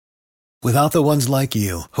Without the ones like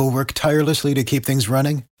you, who work tirelessly to keep things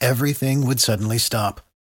running, everything would suddenly stop.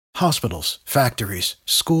 Hospitals, factories,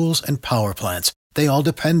 schools, and power plants, they all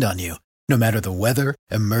depend on you. No matter the weather,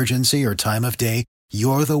 emergency, or time of day,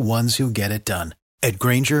 you're the ones who get it done. At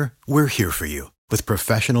Grainger, we're here for you with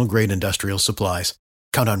professional-grade industrial supplies.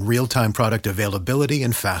 Count on real-time product availability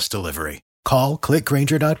and fast delivery. Call, click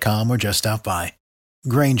Grainger.com, or just stop by.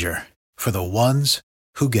 Grainger, for the ones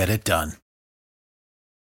who get it done.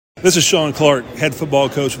 This is Sean Clark, head football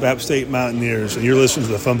coach of App State Mountaineers, and you're listening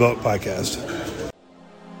to the Fun Belt Podcast.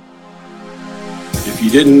 If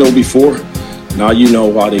you didn't know before, now you know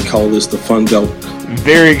why they call this the Fun Belt.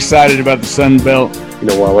 Very excited about the Sun Belt. You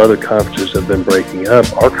know, while other conferences have been breaking up,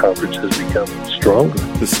 our conference has become stronger.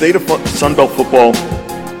 The state of Sun Belt football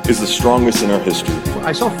is the strongest in our history.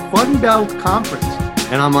 I saw Fun Belt Conference,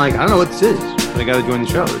 and I'm like, I don't know what this is, but I got to join the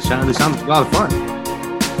show. This sounds a lot of fun.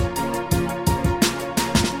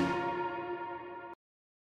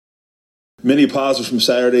 Many positives from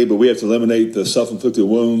Saturday, but we have to eliminate the self-inflicted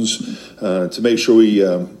wounds to make sure we,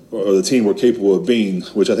 or the team, we're capable of being,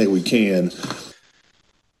 which I think we can.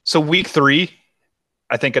 So week 3,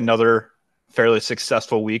 I think another fairly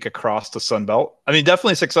successful week across the Sun Belt. I mean,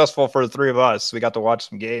 definitely successful for the three of us. We got to watch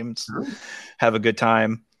some games, have a good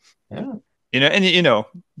time. Yeah.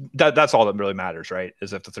 That's all that really matters, right?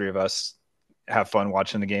 Is if the three of us have fun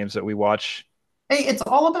watching the games that we watch. Hey, it's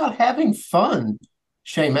all about having fun,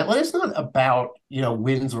 Shane. It's not about,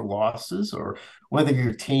 wins or losses or whether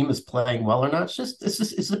your team is playing well or not.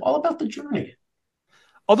 It's all about the journey.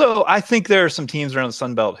 Although I think there are some teams around the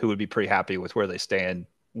Sun Belt who would be pretty happy with where they stand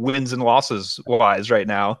wins and losses wise right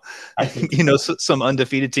now. I think some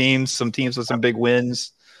undefeated teams, some teams with some big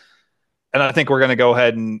wins. And I think we're going to go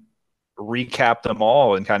ahead and recap them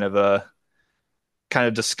all and kind of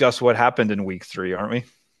discuss what happened in week 3, aren't we?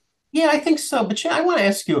 Yeah, I think so. But I want to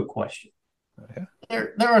ask you a question. Okay.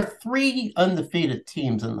 There are 3 undefeated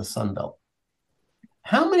teams in the Sun Belt.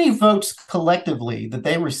 How many votes collectively did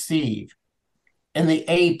they receive in the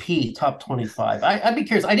AP top 25? I'd be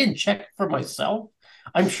curious. I didn't check for myself.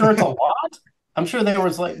 I'm sure it's a lot. I'm sure there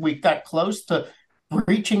was we got close to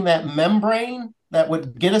reaching that membrane that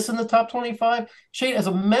would get us in the top 25. Shane, as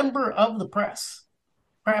a member of the press,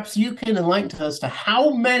 perhaps you can enlighten us to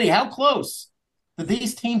how close did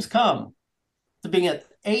these teams come to being an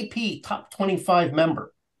AP top 25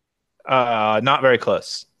 member? Not very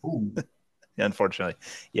close. Unfortunately.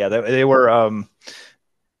 Yeah, they were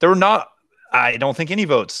there were not, I don't think, any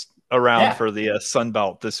votes around for the Sun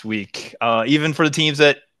Belt this week, even for the teams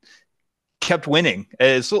that kept winning.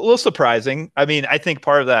 It's a little surprising. I mean, I think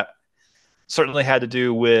part of that certainly had to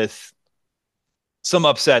do with some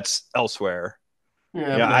upsets elsewhere.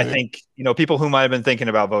 Yeah, I think, people who might have been thinking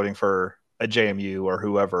about voting for a JMU or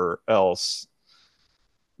whoever else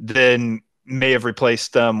then may have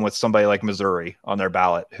replaced them with somebody like Missouri on their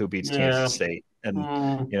ballot who beats Kansas State. And,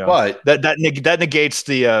 but that negates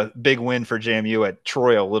the big win for JMU at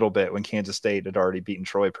Troy a little bit when Kansas State had already beaten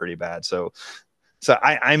Troy pretty bad. So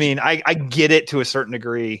I mean, I get it to a certain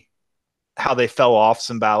degree how they fell off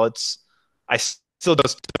some ballots. I still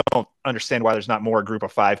just don't understand why there's not more group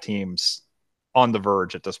of 5 teams on the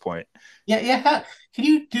verge at this point. Yeah. Can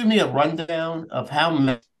you do me a rundown of how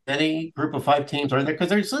many group of 5 teams are there? Because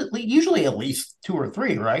there's usually at least 2 or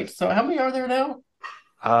 3, right? So how many are there now?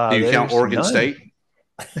 Do you count Oregon State?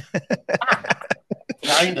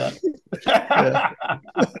 Kinda.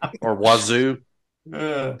 Or Wazoo?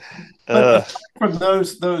 From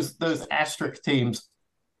those asterisk teams,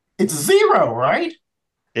 it's 0, right?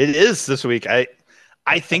 It is this week.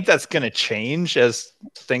 I think that's going to change as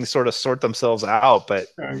things sort of sort themselves out. But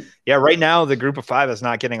yeah, right now the group of 5 is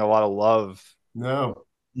not getting a lot of love. No,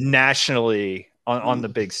 nationally on the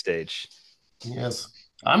big stage. Yes,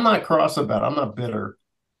 I'm not cross about it. I'm not bitter.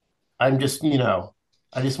 I'm just,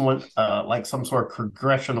 I just want some sort of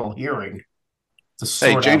congressional hearing to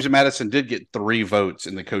sort out. James Madison did get 3 votes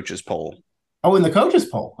in the coaches poll. Oh, in the coaches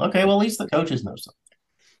poll. Okay, well, at least the coaches know something.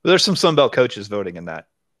 There's some Sun Belt coaches voting in that,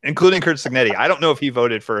 including Kurt Signetti. I don't know if he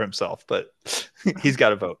voted for himself, but he's got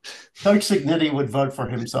to vote. Coach Signetti would vote for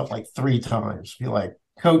himself 3 times. Be like,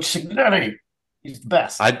 Coach Signetti, he's the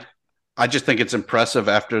best. I just think it's impressive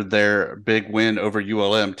after their big win over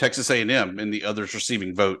ULM, Texas A&M, and the others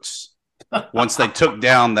receiving votes once they took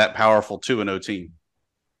down that powerful 2-0 team.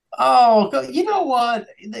 Oh, you know what?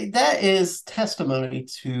 That is testimony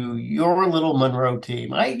to your little Monroe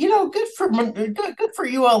team. Good for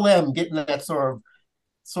ULM getting that sort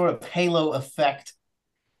of halo effect.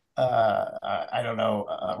 I don't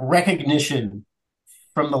know, recognition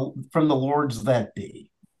from the lords that be.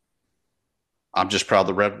 I'm just proud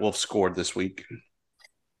the Red Wolves scored this week.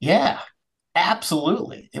 Yeah,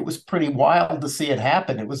 Absolutely. It was pretty wild to see it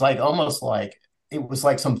happen. It was like almost like it was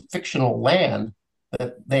like some fictional land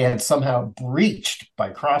that they had somehow breached by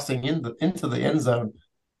crossing into the end zone.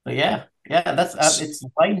 But yeah, that's it's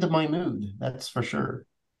lightened my mood. That's for sure.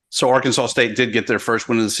 So Arkansas State did get their first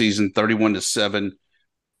win of the season, 31-7.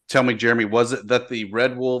 Tell me, Jeremy, was it that the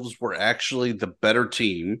Red Wolves were actually the better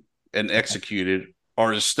team and executed,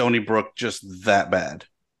 or is Stony Brook just that bad?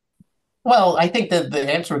 Well, I think that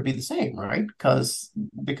the answer would be the same, right? Because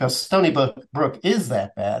Stony Brook is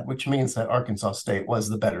that bad, which means that Arkansas State was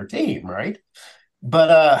the better team, right?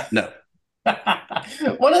 But No.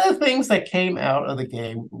 one of the things that came out of the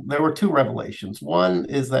game, there were two revelations. One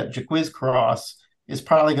is that Jaquiz Cross is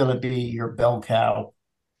probably going to be your bell cow,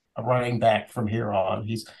 a running back from here on.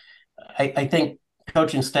 I think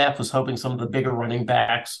coaching staff was hoping some of the bigger running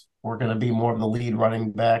backs were going to be more of the lead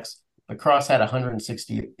running backs. But Cross had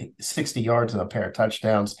 160 yards and a pair of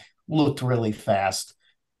touchdowns, looked really fast,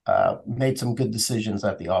 made some good decisions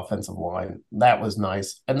at the offensive line. That was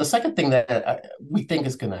nice. And the second thing that we think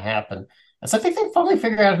is going to happen is I think they finally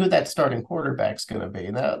figure out who that starting quarterback's going to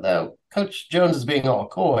be. Now, Coach Jones is being all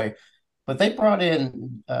coy, but they brought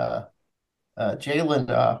in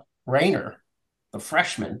Jalen Rayner, the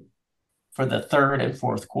freshman, for the third and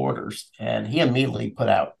fourth quarters, and he immediately put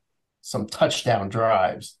out some touchdown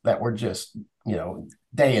drives that were just,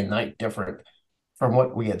 day and night different from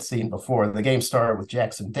what we had seen before. The game started with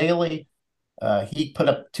Jackson Daly. He put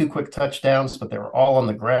up two quick touchdowns, but they were all on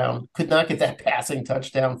the ground. Could not get that passing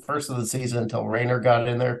touchdown first of the season until Rayner got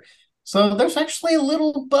in there. So there's actually a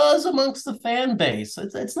little buzz amongst the fan base.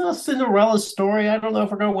 It's not a Cinderella story. I don't know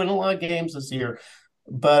if we're going to win a lot of games this year,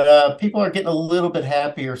 but people are getting a little bit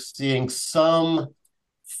happier seeing some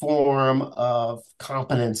form of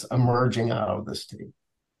competence emerging out of this team.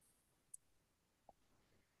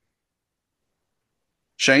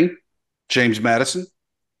 Shane, James Madison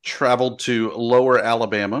traveled to Lower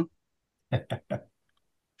Alabama,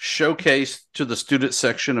 showcased to the student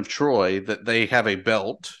section of Troy that they have a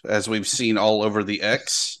belt, as we've seen all over the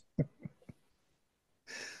X.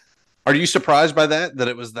 Are you surprised by that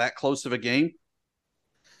it was that close of a game?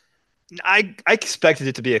 I expected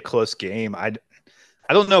it to be a close game. I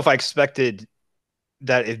don't know if I expected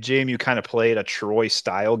that if JMU kind of played a Troy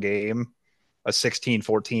style game, a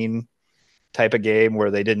 16-14 type of game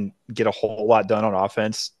where they didn't get a whole lot done on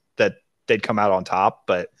offense, that they'd come out on top.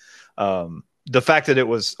 But the fact that it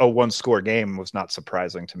was a one-score game was not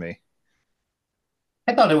surprising to me.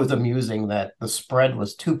 I thought it was amusing that the spread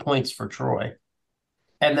was 2 points for Troy,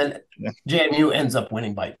 and then JMU ends up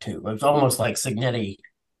winning by 2. It was almost like Cignetti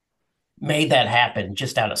made that happen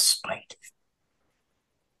just out of spite.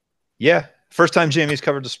 Yeah. First time JMU's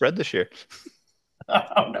covered the spread this year.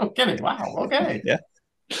 Oh, no kidding. Wow. Okay. Yeah.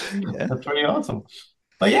 That's pretty awesome.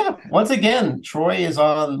 But yeah, once again, Troy is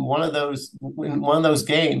on one of those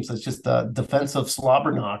games that's just a defensive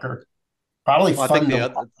slobber knocker. Probably fun.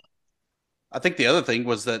 I think the other thing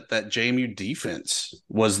was that JMU defense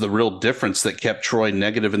was the real difference that kept Troy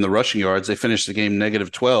negative in the rushing yards. They finished the game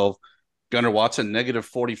 -12. Gunnar Watson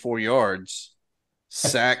 -44 yards,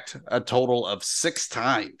 sacked a total of 6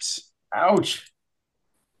 times. Ouch.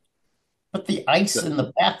 Put the ice in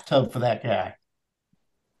the bathtub for that guy.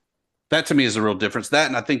 That to me is a real difference. That,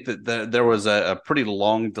 and I think that there was a pretty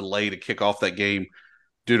long delay to kick off that game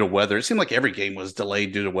due to weather. It seemed like every game was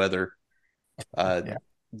delayed due to weather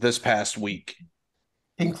this past week,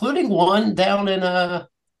 including one down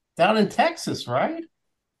in Texas, right?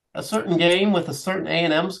 A certain game with a certain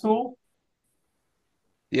A&M school.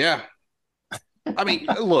 Yeah. I mean,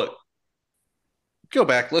 look, go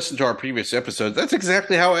back, listen to our previous episodes. That's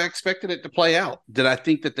exactly how I expected it to play out. Did I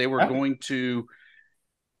think that they were going to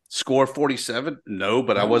score 47? No,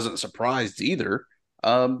 but I wasn't surprised either.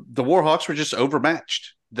 The Warhawks were just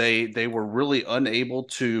overmatched. They were really unable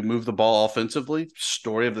to move the ball offensively.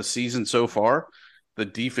 Story of the season so far. The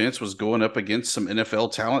defense was going up against some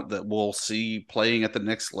NFL talent that we'll see playing at the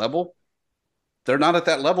next level. They're not at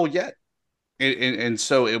that level yet. And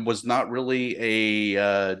so it was not really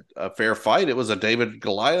a fair fight. It was a David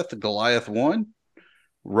Goliath. The Goliath won.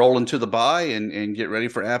 Roll into the bye and get ready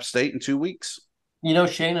for App State in 2 weeks.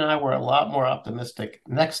 Shane and I were a lot more optimistic.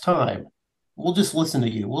 Next time, we'll just listen to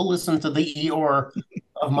you. We'll listen to the Eeyore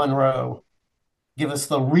of Monroe. Give us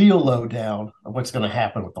the real lowdown of what's going to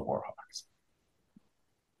happen with the Warhawks.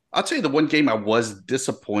 I'll tell you the one game I was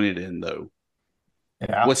disappointed in, though.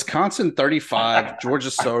 Yeah. Wisconsin 35, Georgia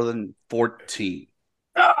Southern 14.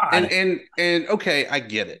 And okay, I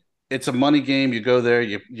get it. It's a money game. You go there,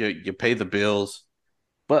 you pay the bills.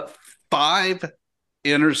 But 5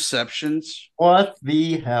 interceptions. What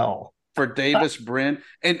the hell? for Davis Brin.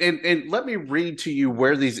 And let me read to you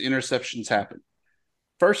where these interceptions happened.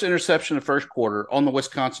 First interception in the first quarter on the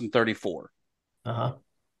Wisconsin 34. Uh-huh.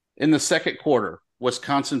 In the second quarter,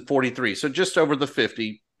 Wisconsin 43. So just over the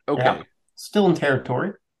 50. Okay. Yeah. Still in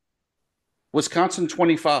territory. Wisconsin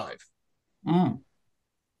 25. Mm.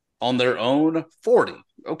 On their own 40.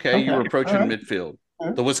 Okay, you were approaching midfield.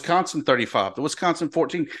 Right. The Wisconsin 35, the Wisconsin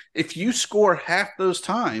 14. If you score half those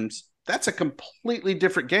times, that's a completely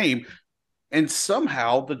different game. And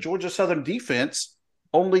somehow the Georgia Southern defense,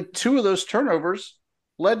 only 2 of those turnovers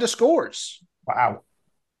led to scores. Wow.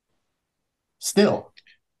 Still,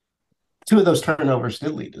 2 of those turnovers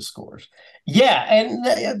did lead to scores. Yeah,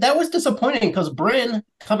 and that was disappointing because Brin,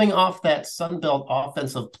 coming off that Sun Belt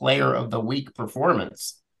Offensive Player of the Week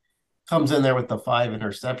performance, comes in there with the 5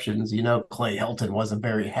 interceptions. You know, Clay Helton wasn't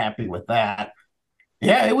very happy with that.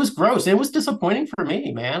 Yeah, it was gross. It was disappointing for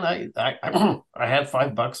me, man. I had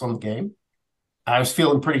 $5 on the game. I was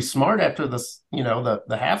feeling pretty smart after this, the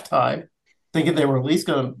halftime, thinking they were at least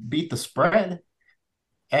going to beat the spread.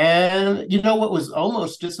 And you know what was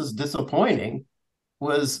almost just as disappointing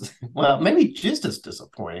was, well, maybe just as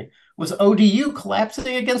disappointing, was ODU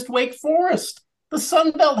collapsing against Wake Forest. The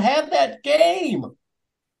Sun Belt had that game.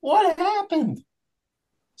 What happened?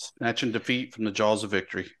 Snatching defeat from the jaws of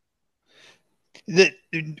victory.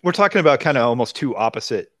 We're talking about kind of almost 2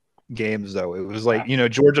 opposite games, though. It was like,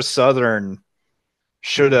 Georgia Southern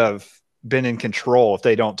should have been in control if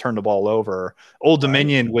they don't turn the ball over. Old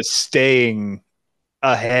Dominion was staying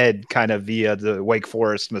ahead kind of via the Wake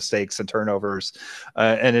Forest mistakes and turnovers,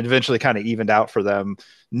 and it eventually kind of evened out for them.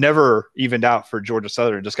 Never evened out for Georgia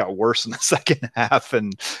Southern. It just got worse in the second half.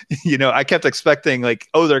 And, I kept expecting like,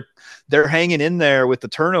 they're hanging in there with the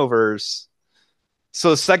turnovers. So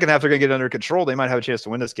the second half, they're going to get under control. They might have a chance to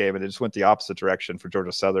win this game. And it just went the opposite direction for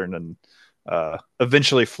Georgia Southern and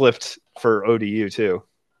eventually flipped for ODU too.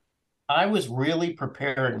 I was really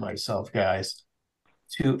preparing myself, guys,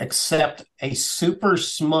 to accept a super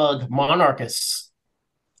smug monarchist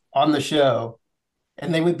on the show,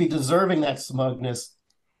 and they would be deserving that smugness,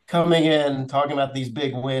 coming in, talking about these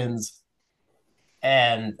big wins,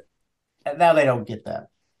 and now they don't get that.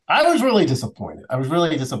 I was really disappointed. I was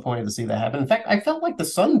really disappointed to see that happen. In fact, I felt like the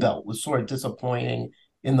Sun Belt was sort of disappointing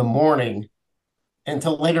in the morning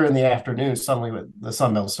until later in the afternoon. Suddenly, the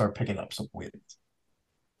Sun Belt started picking up some wins.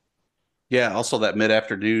 Yeah, also that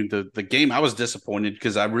mid-afternoon, the game, I was disappointed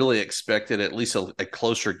because I really expected at least a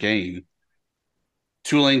closer game.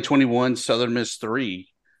 Tulane 21, Southern Miss 3.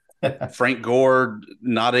 Frank Gore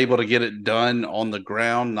not able to get it done on the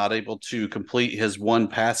ground, not able to complete his one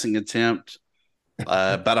passing attempt.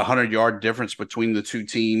 About 100-yard difference between the 2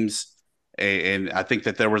 teams. And I think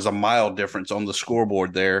that there was a mile difference on the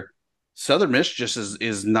scoreboard there. Southern Miss just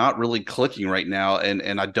is not really clicking right now.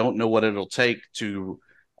 And I don't know what it'll take to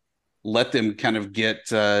let them kind of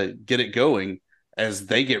get it going as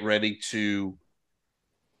they get ready to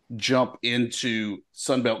jump into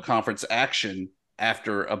Sun Belt Conference action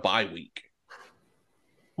after a bye week.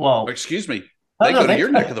 Well, excuse me, they go to your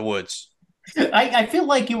neck of the woods. I feel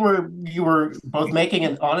like you were both making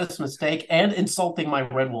an honest mistake and insulting my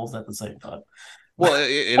Red Wolves at the same time. Well,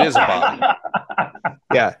 it is a bye.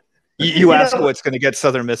 Yeah. You asked what's going to get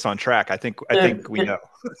Southern Miss on track. I think we know.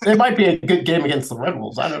 It might be a good game against the Red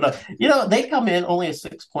Wolves. I don't know. They come in only a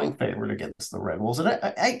 6-point favorite against the Red Wolves. And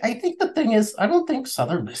I think the thing is, I don't think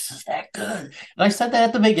Southern Miss is that good. And I said that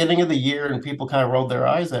at the beginning of the year, and people kind of rolled their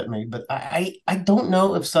eyes at me. But I don't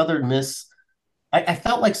know if Southern Miss – I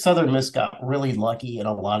felt like Southern Miss got really lucky in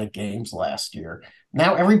a lot of games last year.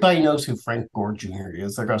 Now everybody knows who Frank Gore Jr.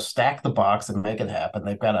 is. They're going to stack the box and make it happen.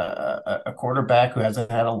 They've got a quarterback who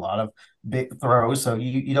hasn't had a lot of big throws, so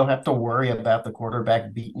you don't have to worry about the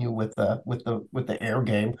quarterback beating you with the air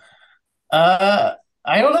game. I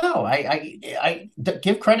don't know. I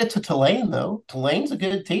give credit to Tulane though. Tulane's a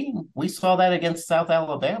good team. We saw that against South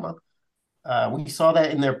Alabama. We saw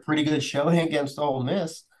that in their pretty good showing against Ole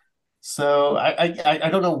Miss. So I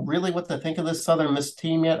don't know really what to think of this Southern Miss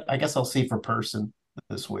team yet. I guess I'll see for person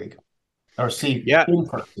this week, or see in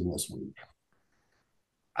person this week.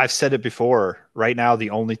 I've said it before. Right now, the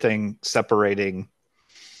only thing separating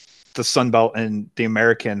the Sun Belt and the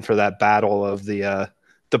American for that battle of the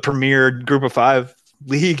premier Group of 5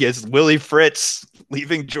 league is Willie Fritz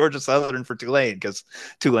leaving Georgia Southern for Tulane, because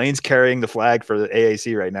Tulane's carrying the flag for the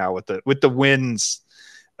AAC right now with the wins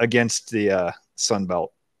against the Sun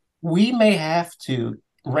Belt. We may have to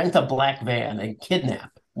rent a black van and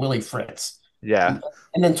kidnap Willie Fritz. Yeah.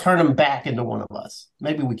 And then turn him back into one of us.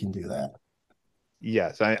 Maybe we can do that.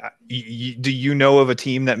 Yes. Do you know of a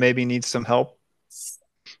team that maybe needs some help?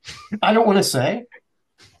 I don't want to say.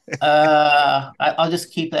 I'll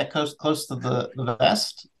just keep that close to the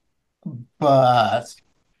vest, but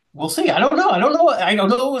we'll see. I don't know. I don't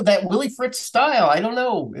know that Willie Fritz style. I don't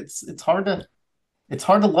know. It's hard to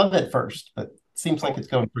love at first, but it seems like it's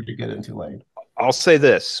going pretty good in Tulane. I'll say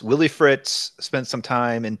this: Willie Fritz spent some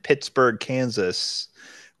time in Pittsburgh, Kansas,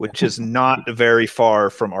 which is not very far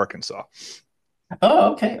from Arkansas.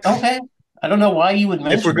 Oh, okay. I don't know why you would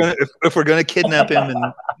mention if we're gonna kidnap him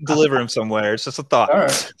and deliver him somewhere. It's just a thought. All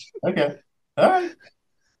right. Okay. All right.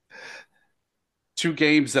 Two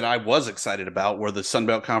games that I was excited about were the Sun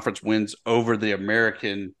Belt Conference wins over the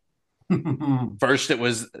American. First, it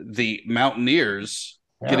was the Mountaineers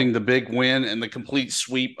getting the big win and the complete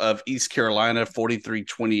sweep of East Carolina,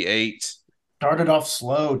 43-28. Started off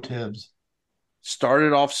slow, Tibbs.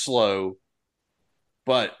 Started off slow,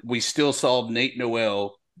 but we still saw Nate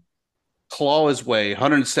Noel claw his way,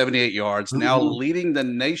 178 yards, now leading the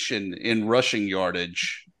nation in rushing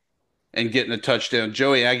yardage and getting a touchdown.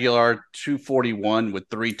 Joey Aguilar, 241 with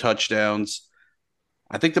 3 touchdowns.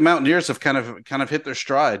 I think the Mountaineers have kind of hit their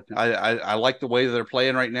stride. I like the way they're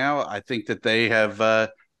playing right now. I think that they have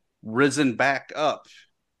risen back up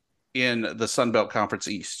in the Sun Belt Conference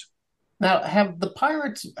East. Now, have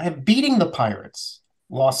beating the Pirates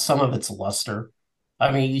lost some of its luster?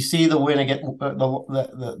 I mean, you see the win against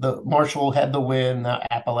the Marshall had the win. Now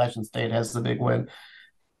Appalachian State has the big win.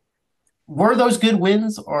 Were those good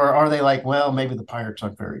wins, or are they like, well, maybe the Pirates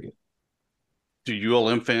aren't very good? Do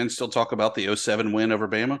ULM fans still talk about the 07 win over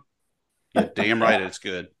Bama? Yeah, damn right, it's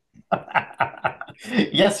good.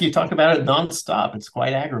 Yes, you talk about it nonstop. It's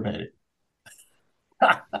quite aggravating.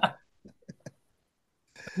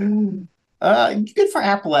 Good for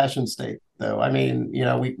Appalachian State, though. I mean,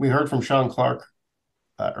 we heard from Sean Clark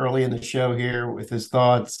early in the show here with his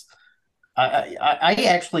thoughts. I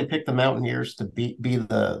actually picked the Mountaineers to be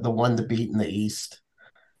the one to beat in the East.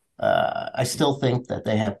 I still think that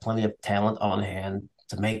they have plenty of talent on hand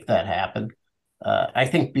to make that happen. I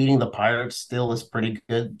think beating the Pirates still is a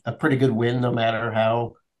pretty good win, no matter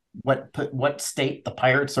what state the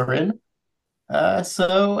Pirates are in.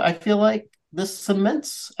 So I feel like this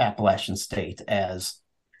cements Appalachian State as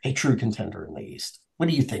a true contender in the East. What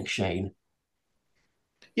do you think, Shane?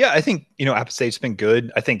 Yeah, I think, App State's been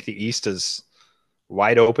good. I think the East is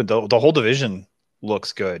wide open. The whole division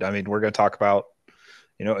looks good. I mean, we're going to talk about,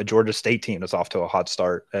 a Georgia State team that's off to a hot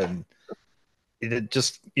start. And it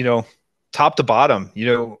just, top to bottom,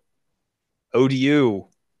 ODU,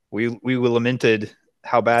 we lamented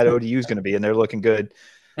how bad ODU is going to be, and they're looking good.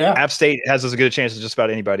 Yeah. App State has as good a chance as just about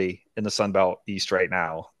anybody in the Sun Belt East right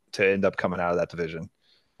now to end up coming out of that division.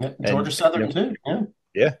 Yeah, Georgia Southern too. Yeah.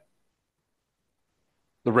 Yeah.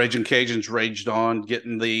 The Raging Cajuns raged on,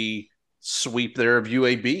 getting the sweep there of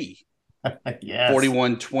UAB. Yes.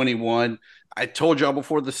 41-21. I told y'all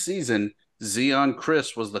before the season, Zeon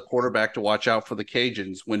Christ was the quarterback to watch out for the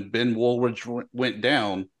Cajuns. When Ben Woolridge went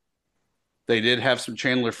down, they did have some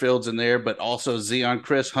Chandler Fields in there, but also Zeon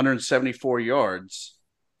Christ, 174 yards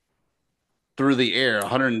through the air,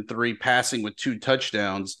 103 passing with 2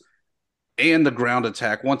 touchdowns, and the ground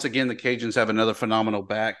attack. Once again, the Cajuns have another phenomenal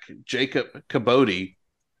back, Jacob Cabote,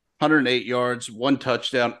 108 yards, 1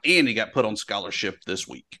 touchdown, and he got put on scholarship this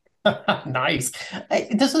week. Nice.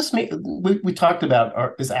 Does this mean we talked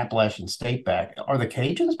about is Appalachian State back? Are the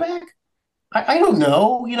Cajuns back? I don't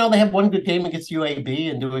know. They have one good game against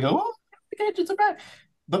UAB, and do we go, oh, the Cajuns are back?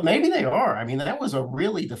 But maybe they are. I mean, that was a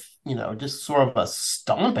really, just sort of a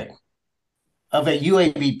stomping of a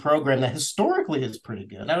UAB program that historically is pretty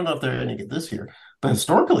good. I don't know if they're any good this year, but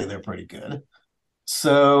historically they're pretty good.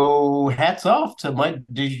 So hats off to Mike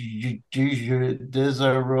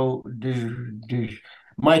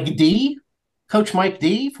Coach Mike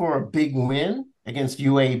D for a big win against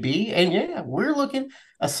UAB. And yeah, we're looking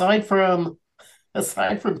aside from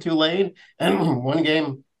Tulane and one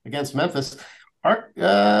game against Memphis, our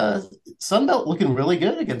Sunbelt looking really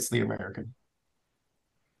good against the American.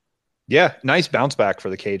 Yeah, nice bounce back for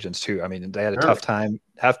the Cajuns too. I mean, they had a tough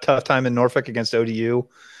time in Norfolk against ODU.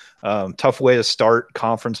 Tough way to start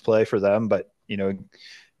conference play for them, but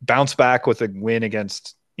bounce back with a win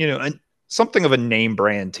against something of a name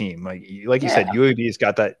brand team. Like you said, UAB's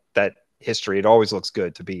got that history. It always looks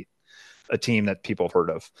good to beat a team that people have heard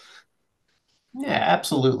of. Yeah,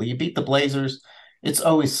 absolutely. You beat the Blazers, it's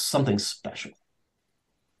always something special.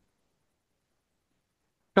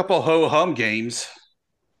 Couple ho-hum games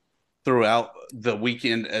throughout the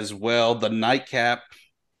weekend as well. The nightcap,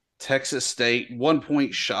 Texas State, 1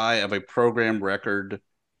 point shy of a program record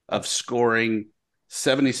of scoring,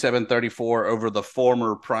 77-34 over the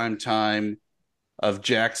former primetime of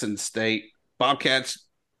Jackson State. Bobcats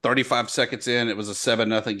 35 seconds in, it was a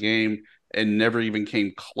 7-0 game and never even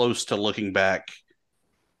came close to looking back.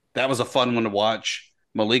 That was a fun one to watch.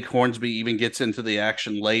 Malik Hornsby even gets into the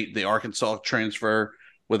action late. The Arkansas transfer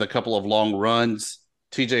with a couple of long runs.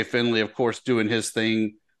 TJ Finley, of course, doing his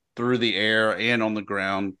thing through the air and on the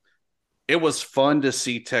ground. It was fun to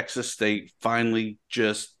see Texas State finally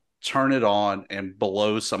just turn it on and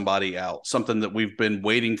blow somebody out, something that we've been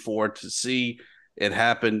waiting for to see it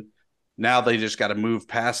happen. Now they just got to move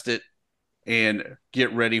past it and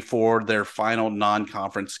get ready for their final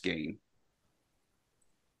non-conference game.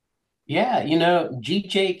 Yeah,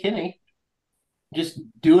 G.J. Kinney just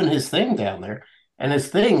doing his thing down there. And his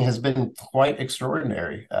thing has been quite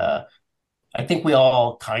extraordinary. I think we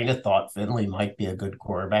all kind of thought Finley might be a good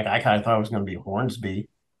quarterback. I kind of thought it was going to be Hornsby.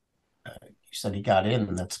 You said he got in,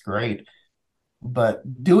 and that's great.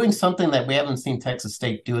 But doing something that we haven't seen Texas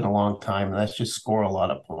State do in a long time, and that's just score a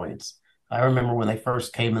lot of points. I remember when they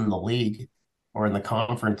first came in the league or in the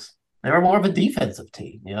conference, they were more of a defensive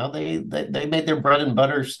team. They made their bread and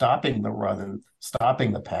butter stopping the run and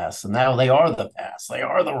stopping the pass. And now they are the pass. They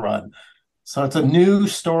are the run. So it's a new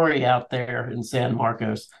story out there in San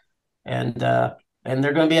Marcos. And they're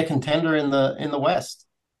going to be a contender in the West.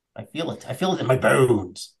 I feel it. I feel it in my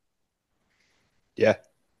bones. Yeah.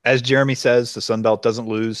 As Jeremy says, the Sun Belt doesn't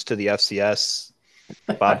lose to the FCS.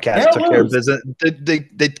 Bobcats took care of business.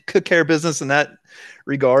 They took care of business in that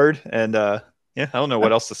regard. And I don't know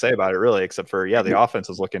what else to say about it really, except for the offense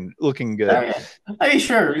is looking good. I mean,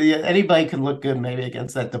 sure, anybody can look good maybe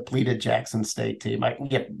against that depleted Jackson State team.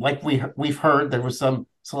 Like we've heard there was some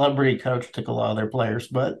celebrity coach took a lot of their players,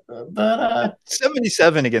 but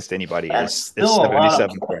 77 against anybody is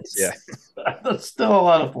 77 points. Yeah, that's still a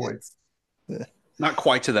lot of points. Not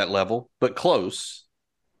quite to that level, but close.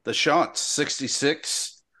 The Shots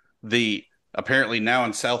 66. The apparently now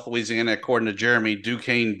in South Louisiana, according to Jeremy,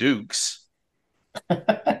 Duquesne Dukes.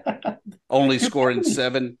 Only scoring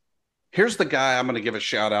 7. Here's the guy I'm going to give a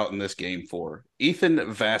shout out in this game for.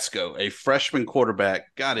 Ethan Vasco, a freshman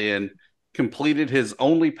quarterback, got in, completed his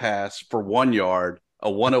only pass for 1 yard,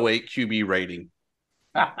 a 108 QB rating.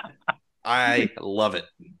 I love it.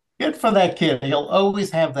 Good for that kid. He'll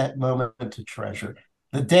always have that moment to treasure.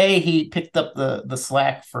 The day he picked up the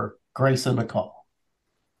slack for Grayson McCall.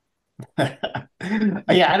 I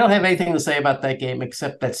don't have anything to say about that game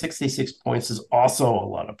except that 66 points is also a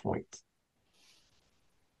lot of points.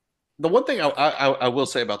 The one thing I will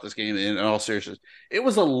say about this game, in all seriousness, it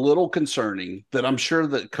was a little concerning that I'm sure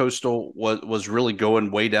that Coastal was really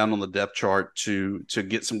going way down on the depth chart to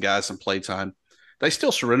get some guys some play time. They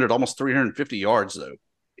still surrendered almost 350 yards, though,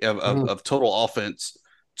 of total offense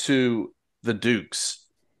to the Dukes.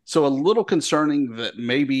 So a little concerning that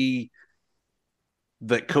maybe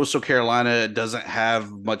that Coastal Carolina doesn't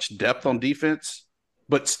have much depth on defense,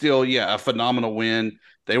 but still, a phenomenal win.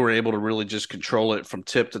 They were able to really just control it from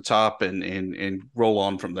tip to top and roll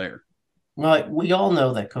on from there. Well, we all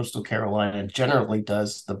know that Coastal Carolina generally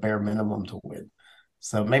does the bare minimum to win.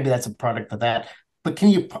 So maybe that's a product of that. But can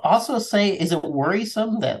you also say, is it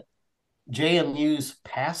worrisome that JMU's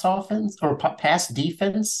pass offense or pass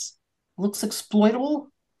defense looks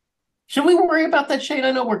exploitable? Should we worry about that, Shane?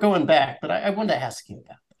 I know we're going back, but I wanted to ask you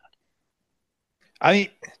about that. I mean,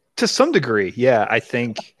 to some degree, yeah. I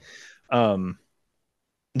think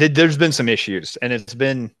there's been some issues, and it's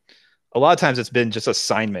been a lot of times it's been just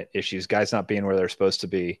assignment issues, guys not being where they're supposed to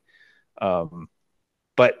be.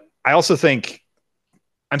 But I also think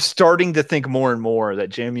I'm starting to think more and more that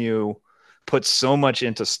JMU puts so much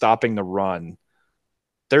into stopping the run.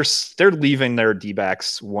 They're leaving their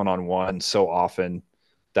D-backs one-on-one so often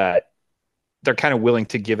that they're kind of willing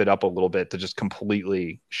to give it up a little bit to just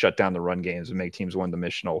completely shut down the run games and make teams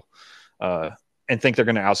one-dimensional and think they're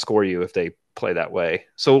going to outscore you if they play that way.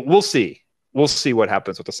 So we'll see. We'll see what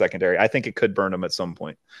happens with the secondary. I think it could burn them at some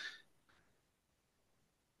point.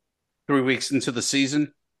 3 weeks into the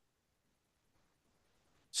season,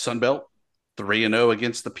 Sunbelt 3-0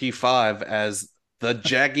 against the P5 as the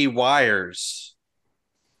Jaguars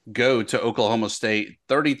go to Oklahoma State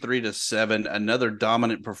 33-7. Another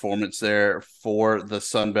dominant performance there for the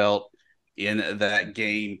Sunbelt in that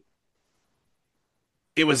game.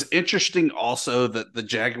 It was interesting also that the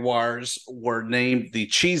Jaguars were named the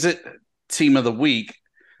Cheez-It Team of the Week,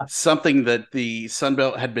 something that the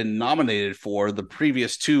Sunbelt had been nominated for the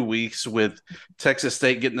previous 2 weeks, with Texas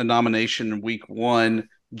State getting the nomination in week 1,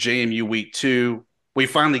 JMU week 2. We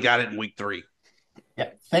finally got it in week 3. Yeah,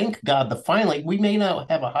 thank God. Finally, we may not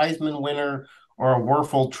have a Heisman winner or a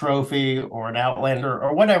Werfel trophy or an Outlander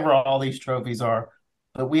or whatever all these trophies are,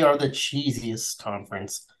 but we are the cheesiest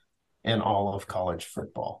conference in all of college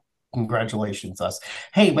football. congratulations us.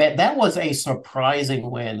 Hey, man, that was a surprising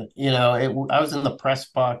win. I was in the press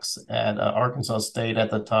box at Arkansas State at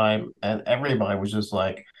the time, and everybody was just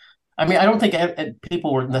like, I mean, I don't think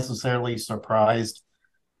people were necessarily surprised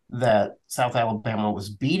that South Alabama was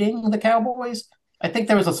beating the Cowboys. I think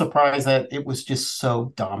there was a surprise that it was just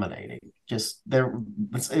so dominating.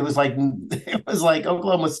 It was like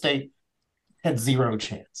Oklahoma State had zero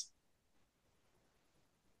chance.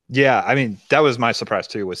 Yeah, I mean, that was my surprise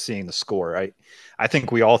too, was seeing the score. I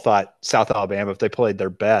think we all thought South Alabama, if they played their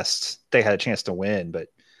best, they had a chance to win. But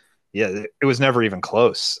yeah, it was never even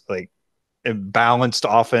close. Like, a balanced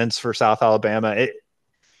offense for South Alabama.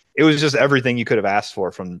 It was just everything you could have asked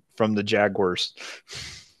for from the Jaguars.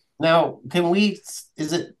 Now, can we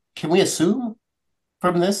assume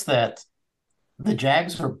from this that the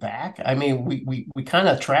Jags are back? I mean, we kind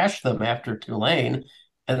of trashed them after Tulane,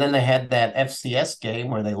 and then they had that FCS game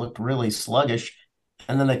where they looked really sluggish,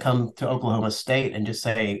 and then they come to Oklahoma State and just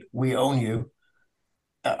say, "We own you."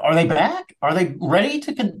 Are they back? Are they ready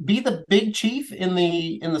to be the big chief in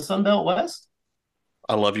the Sun Belt West?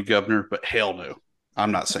 I love you, Governor, but hell no.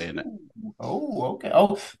 I'm not saying it. Oh, okay.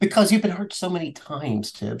 Oh, because you've been hurt so many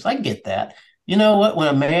times, Tibbs. I get that. You know what? When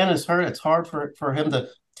a man is hurt, it's hard for him to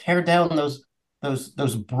tear down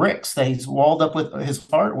those bricks that he's walled up with his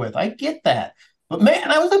heart with. I get that. But man,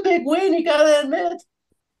 that was a big win, you gotta admit.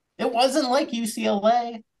 It wasn't like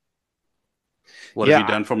UCLA. What have you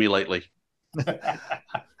done for me lately?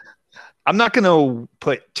 I'm not going to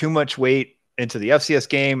put too much weight into the FCS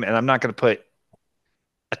game, and I'm not going to put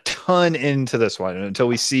a ton into this one until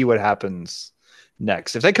we see what happens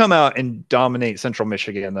next. If they come out and dominate Central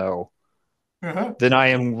Michigan, though, then I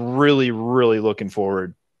am really, really looking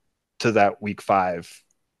forward to that Week 5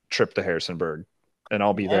 trip to Harrisonburg, and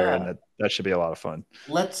I'll be there, and that should be a lot of fun.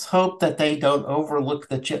 Let's hope that they don't overlook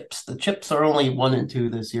the chips. The chips are only 1 and 2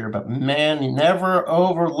 this year, but man, you never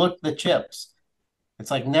overlook the chips. It's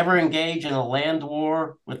like never engage in a land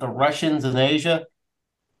war with the Russians in Asia,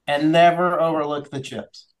 and never overlook the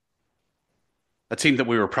chips. A team that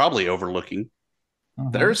we were probably overlooking.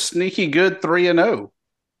 They're sneaky good 3-0.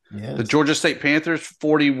 Yes. The Georgia State Panthers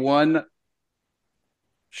 41,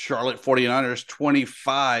 Charlotte 49ers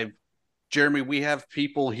 25. Jeremy, we have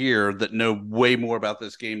people here that know way more about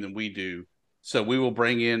this game than we do. So we will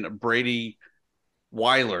bring in Brady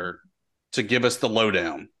Weiler to give us the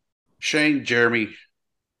lowdown. Shane, Jeremy,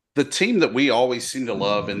 the team that we always seem to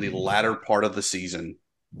love in the latter part of the season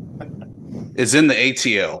is in the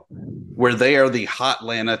ATL, where they are the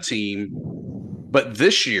Hotlanta team. But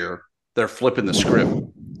this year, they're flipping the script.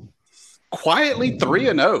 Quietly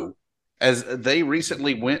 3-0, as they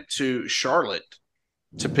recently went to Charlotte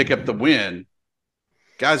to pick up the win.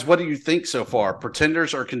 Guys, what do you think so far?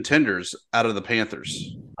 Pretenders or contenders out of the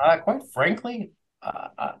Panthers? Quite frankly,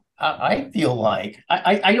 I feel like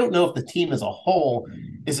I don't know if the team as a whole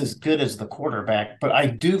is as good as the quarterback, but I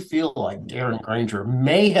do feel like Darren Granger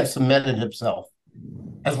may have cemented himself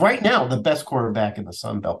as right now the best quarterback in the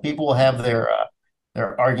Sun Belt. People will have their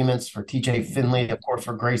arguments for TJ Finley, of course,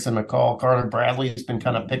 for Grayson McCall. Carter Bradley has been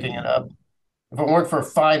kind of picking it up. If it weren't for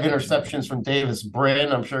 5 interceptions from Davis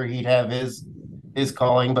Brin, I'm sure he'd have his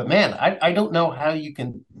calling. But man, I don't know how you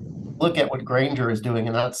can look at what Granger is doing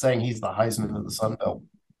and not saying he's the Heisman of the Sun Belt.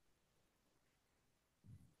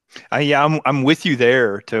 I'm with you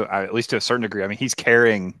there at least to a certain degree. I mean, he's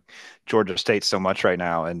carrying Georgia State so much right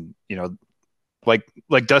now, and like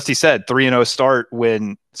Dusty said, 3-0 start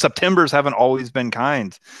when Septembers haven't always been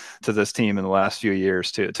kind to this team in the last few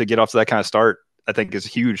years. To get off to that kind of start, I think is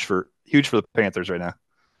huge for the Panthers right now.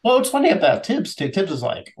 Well, it's funny about Tibbs too. Tibbs is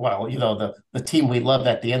like, well, the team we love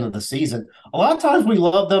at the end of the season. A lot of times we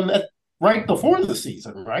love them right before the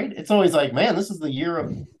season, right? It's always like, man, this is the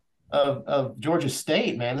year of Georgia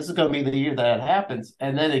State, man. This is going to be the year that happens,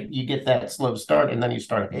 and then you get that slow start, and then you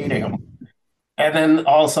start hating them, and then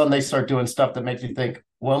all of a sudden they start doing stuff that makes you think,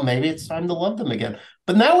 well, maybe it's time to love them again.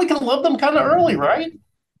 But now we can love them kind of early, right?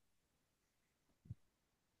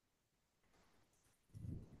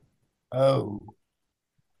 Oh.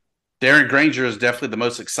 Darren Granger is definitely the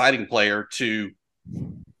most exciting player to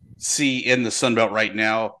see in the Sun Belt right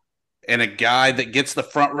now, and a guy that gets the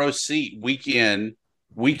front row seat week in,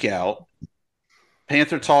 week out.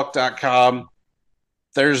 PantherTalk.com,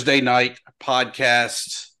 Thursday night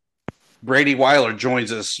podcast. Brady Weiler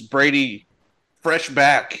joins us. Brady, fresh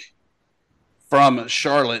back from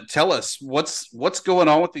Charlotte. Tell us what's going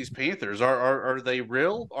on with these Panthers. Are they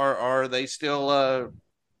real, or are they still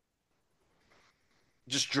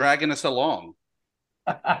just dragging us along?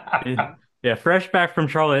 Yeah, fresh back from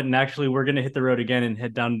Charlotte, and actually we're going to hit the road again and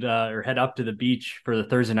head down or head up to the beach for the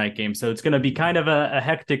Thursday night game. So it's going to be kind of a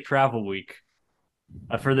hectic travel week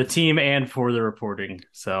for the team and for the reporting.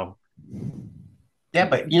 So Yeah,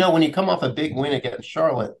 but when you come off a big win against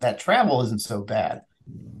Charlotte, that travel isn't so bad.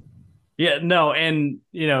 yeah, no, and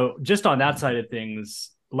just on that side of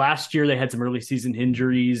things, last year they had some early season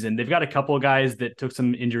injuries, and they've got a couple of guys that took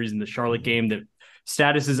some injuries in the Charlotte game. That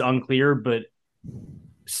status is unclear, but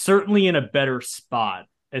certainly in a better spot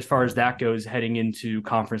as far as that goes heading into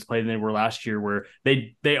conference play than they were last year, where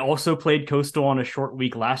they also played Coastal on a short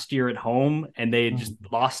week last year at home, and they just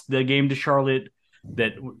lost the game to Charlotte.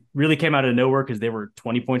 That really came out of nowhere because they were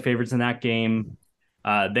 20-point favorites in that game.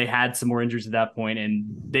 They had some more injuries at that point, and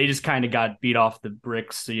they just kind of got beat off the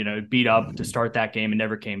bricks, beat up to start that game and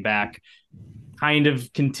never came back. Kind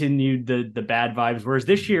of continued the bad vibes. Whereas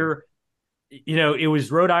this year, it was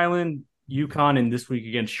Rhode Island, UConn, and this week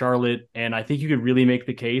against Charlotte. And I think you could really make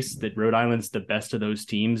the case that Rhode Island's the best of those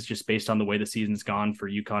teams just based on the way the season's gone for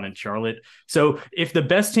UConn and Charlotte. So if the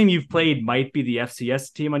best team you've played might be the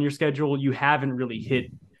FCS team on your schedule, you haven't really hit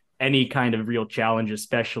any kind of real challenge,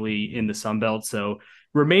 especially in the Sun Belt. So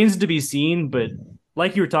remains to be seen. But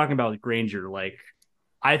like you were talking about with Granger,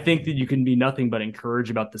 I think that you can be nothing but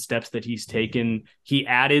encouraged about the steps that he's taken. He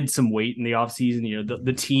added some weight in the offseason.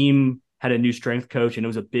 The team had a new strength coach, and it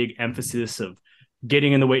was a big emphasis of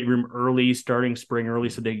getting in the weight room early, starting spring early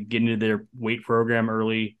so they could get into their weight program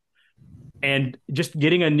early, and just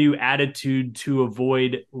getting a new attitude to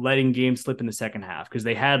avoid letting games slip in the second half, because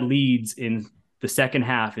they had leads in the second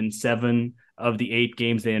half in 7 of the 8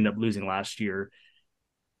 games they ended up losing last year.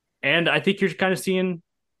 And I think you're kind of seeing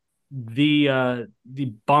the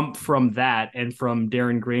bump from that, and from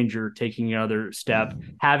Darren Granger taking another step,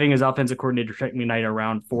 having his offensive coordinator Trent McKnight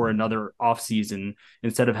around for another offseason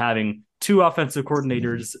instead of having 2 offensive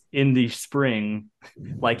coordinators in the spring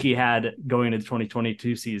like he had going into the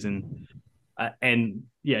 2022 season. And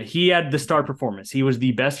yeah, he had the star performance. He was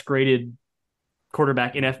the best graded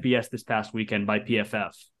quarterback in FBS this past weekend by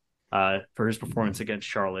PFF for his performance against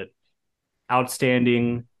Charlotte.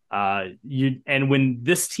 Outstanding. And when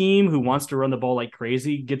this team who wants to run the ball like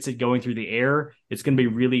crazy gets it going through the air, it's going to be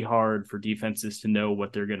really hard for defenses to know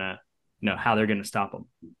what they're going to, how they're going to stop them.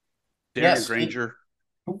 Darren Granger,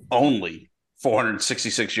 only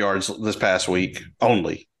 466 yards this past week.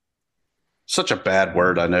 Only. Such a bad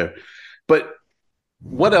word, I know. But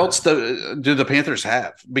what else do the Panthers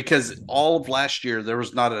have? Because all of last year, there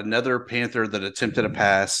was not another Panther that attempted a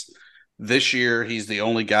pass. This year, he's the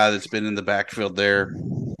only guy that's been in the backfield there.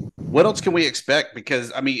 What else can we expect?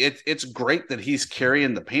 Because, it's great that he's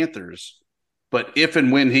carrying the Panthers, but if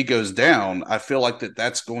and when he goes down, I feel like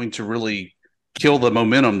that's going to really kill the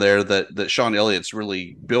momentum there that Sean Elliott's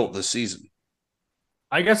really built this season.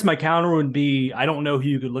 I guess my counter would be, I don't know who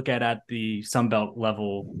you could look at the Sun Belt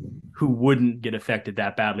level who wouldn't get affected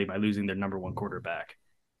that badly by losing their number 1 quarterback.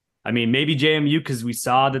 Maybe JMU, because we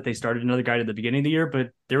saw that they started another guy at the beginning of the year, but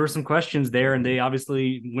there were some questions there, and they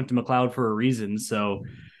obviously went to McLeod for a reason. So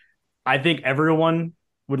I think everyone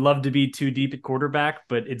would love to be too deep at quarterback,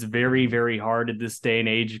 but it's very, very hard at this day and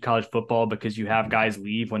age of college football because you have guys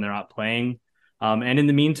leave when they're not playing. And in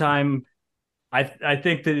the meantime, I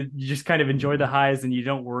think that you just kind of enjoy the highs and you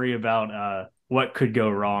don't worry about what could go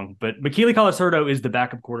wrong. But Makili Colasurdo is the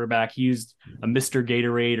backup quarterback. He's a Mr.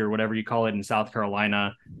 Gatorade or whatever you call it in South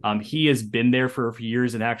Carolina. He has been there for a few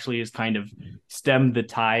years and actually has kind of stemmed the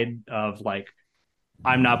tide of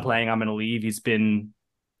I'm not playing, I'm going to leave. He's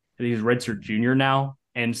redshirt junior now.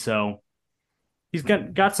 And so he's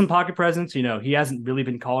got some pocket presence. He hasn't really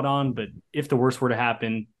been called on, but if the worst were to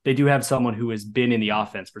happen, they do have someone who has been in the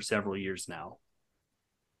offense for several years now.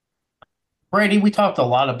 Brady, we talked a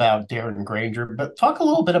lot about Darren Granger, but talk a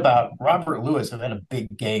little bit about Robert Lewis, who had a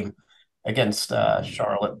big game against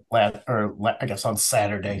Charlotte, I guess on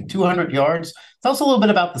Saturday. 200 yards. Tell us a little bit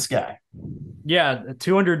about this guy. Yeah,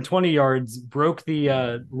 220 yards, broke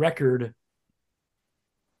the record.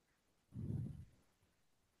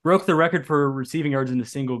 Broke the record for receiving yards in a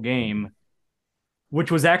single game,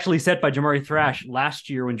 which was actually set by Jamari Thrash last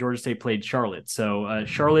year when Georgia State played Charlotte. So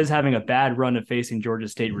Charlotte is having a bad run of facing Georgia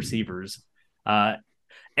State receivers.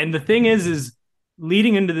 And the thing is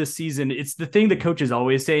leading into this season, it's the thing that coaches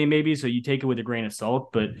always say, maybe, so you take it with a grain of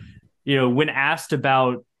salt. But, when asked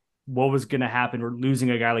about what was going to happen or losing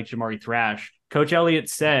a guy like Jamari Thrash, Coach Elliott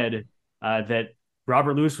said that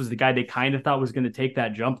Robert Lewis was the guy they kind of thought was going to take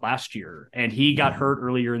that jump last year. And he got hurt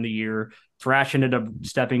earlier in the year. Thrash ended up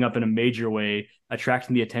stepping up in a major way,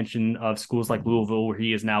 attracting the attention of schools like Louisville, where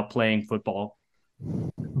he is now playing football.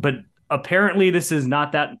 But apparently this is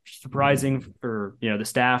not that surprising for, the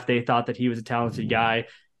staff. They thought that he was a talented guy.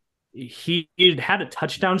 He had a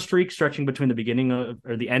touchdown streak stretching between the beginning of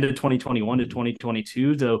or the end of 2021 to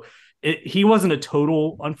 2022. So he wasn't a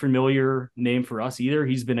total unfamiliar name for us either.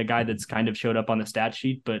 He's been a guy that's kind of showed up on the stat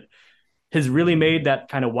sheet, but has really made that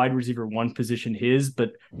kind of wide receiver one position his.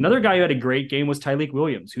 But another guy who had a great game was Tyreek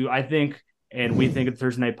Williams, who I think, and we think at the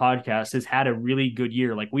Thursday Night Podcast, has had a really good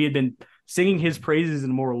year. Like, we had been singing his praises in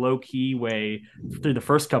a more low-key way through the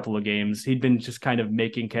first couple of games. He'd been just kind of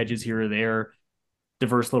making catches here or there,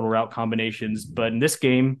 diverse little route combinations. But in this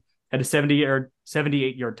game, had a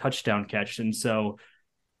 78-yard touchdown catch. And so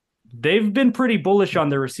they've been pretty bullish on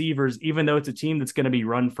their receivers, even though it's a team that's going to be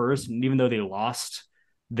run first. And even though they lost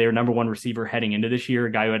their number one receiver heading into this year,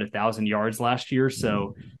 a guy who had 1,000 yards last year.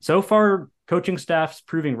 So far, coaching staff's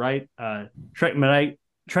proving right. Trent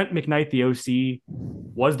McKnight, the OC,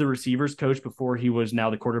 was the receivers coach before he was now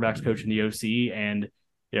the quarterbacks coach in the OC. And,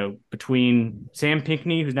 between Sam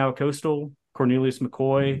Pinckney, who's now at Coastal, Cornelius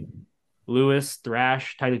McCoy, Lewis,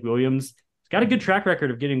 Thrash, Tyreek Williams, he's got a good track record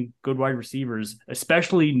of getting good wide receivers,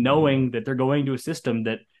 especially knowing that they're going to a system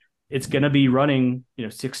that it's going to be running,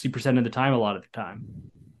 60% of the time, a lot of the time.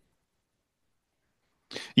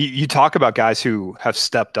 You talk about guys who have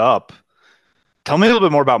stepped up. Tell me a little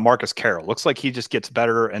bit more about Marcus Carroll. Looks like he just gets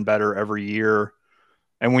better and better every year.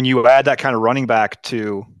 And when you add that kind of running back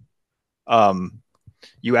to, what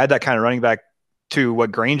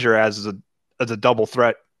Granger has as a double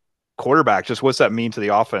threat quarterback, just what's that mean to the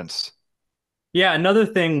offense? Yeah, another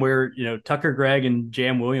thing where, Tucker Gregg and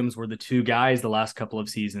Jam Williams were the two guys the last couple of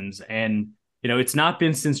seasons. And, it's not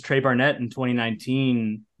been since Trey Barnett in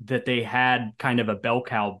 2019 that they had kind of a bell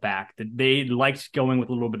cow back, that they liked going with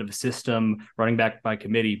a little bit of a system, running back by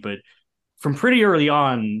committee. But from pretty early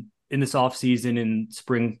on in this offseason, in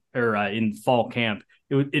spring or in fall camp,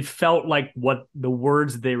 it felt like what the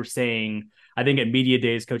words they were saying. I think at media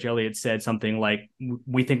days, Coach Elliott said something like,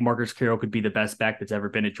 "We think Marcus Carroll could be the best back that's ever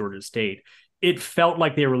been at Georgia State." It felt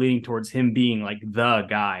like they were leaning towards him being like the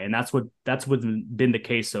guy, and that's what's been the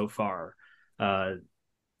case so far.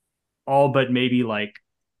 All but maybe like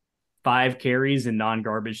 5 carries in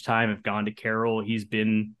non-garbage time have gone to Carroll. He's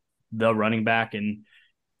been the running back, and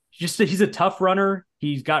he's a tough runner.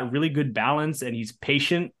 He's got really good balance, and he's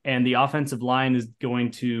patient, and the offensive line is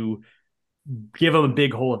going to give him a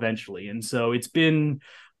big hole eventually. And so it's been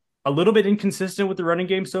a little bit inconsistent with the running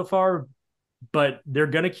game so far, but they're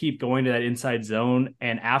going to keep going to that inside zone.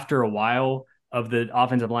 And after a while of the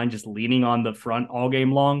offensive line just leaning on the front all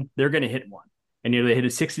game long, they're going to hit one. And they hit a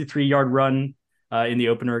 63-yard run in the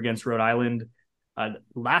opener against Rhode Island.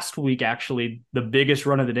 Last week, actually, the biggest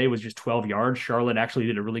run of the day was just 12 yards. Charlotte actually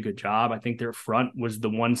did a really good job. I think their front was the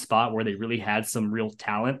one spot where they really had some real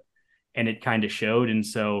talent, and it kind of showed. And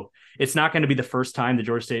so it's not going to be the first time that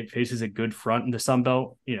Georgia State faces a good front in the Sun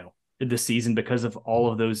Belt, this season, because of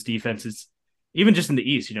all of those defenses, even just in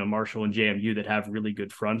the East, Marshall and JMU that have really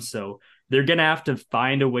good fronts. So they're going to have to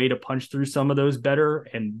find a way to punch through some of those better.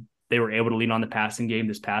 And they were able to lean on the passing game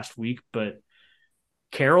this past week. But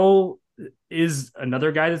Carroll is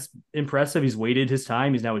another guy that's impressive. He's waited his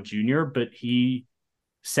time. He's now a junior, but he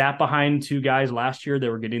sat behind 2 guys last year that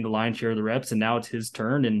were getting the lion's share of the reps, and now it's his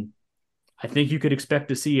turn. And I think you could expect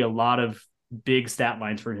to see a lot of big stat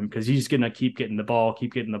lines for him, because he's going to keep getting the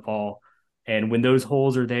ball. And when those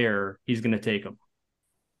holes are there, he's going to take them.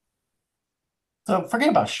 So forget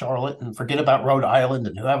about Charlotte and forget about Rhode Island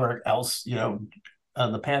and whoever else,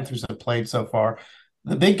 the Panthers have played so far.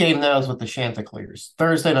 The big game now is with the Chanticleers.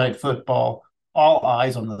 Thursday night football, all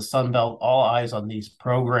eyes on the Sun Belt, all eyes on these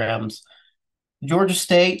programs. Georgia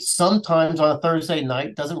State, sometimes on a Thursday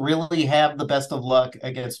night, doesn't really have the best of luck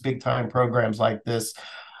against big-time programs like this.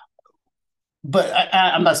 But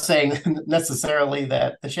I'm not saying necessarily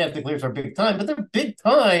that the Chanticleers are big time, but they're big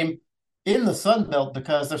time in the Sun Belt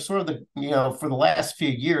because they're sort of the, for the last few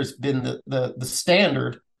years been the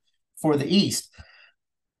standard for the East.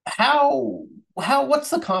 What's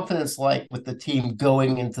the confidence like with the team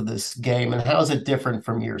going into this game, and how is it different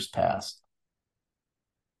from years past?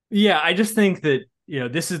 Yeah, I just think that,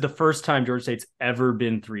 this is the first time Georgia State's ever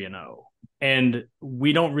been 3-0. And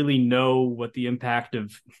we don't really know what the impact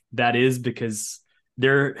of that is, because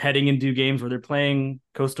they're heading into games where they're playing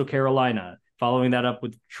Coastal Carolina, following that up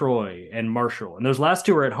with Troy and Marshall. And those last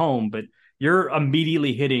 2 are at home, but you're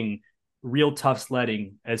immediately hitting real tough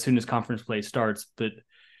sledding as soon as conference play starts. But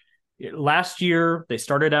last year, they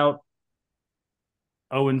started out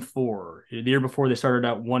 0-4. The year before, they started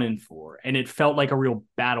out 1-4, and it felt like a real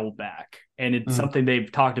battle back. And it's something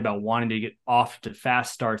they've talked about, wanting to get off to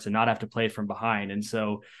fast starts and not have to play from behind. And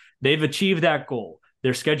so they've achieved that goal.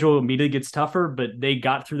 their schedule immediately gets tougher, but they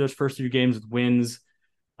got through those first 3 games with wins.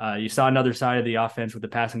 You saw another side of the offense with the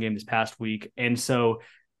passing game this past week. And so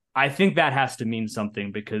I think that has to mean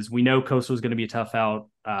something because we know Coastal is going to be a tough out.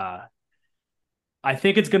 I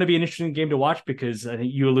think it's going to be an interesting game to watch because I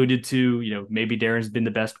think you alluded to, maybe Darren's been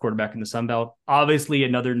the best quarterback in the Sun Belt. Obviously,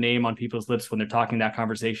 another name on people's lips when they're talking that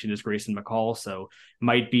conversation is Grayson McCall. So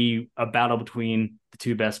might be a battle between the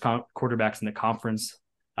 2 best quarterbacks in the conference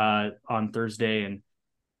on Thursday. And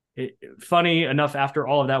funny enough, after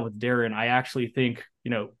all of that with Darren, I actually think,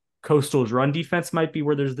 Coastal's run defense might be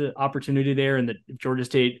where there's the opportunity there. And that Georgia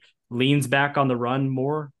State leans back on the run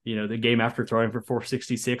more, the game after throwing for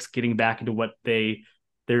 466, getting back into what's in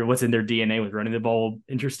their DNA with running the ball.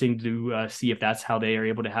 Interesting to see if that's how they are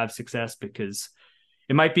able to have success, because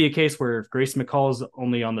it might be a case where if Grayson McCall's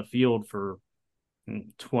only on the field for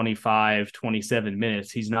 25, 27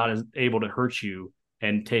 minutes, he's not as able to hurt you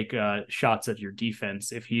and take shots at your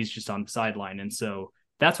defense if he's just on the sideline. And so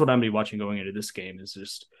that's what I'm going to be watching going into this game is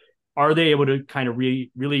just, are they able to kind of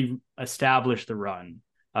really establish the run?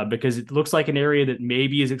 Because it looks like an area that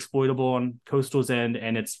maybe is exploitable on Coastal's end,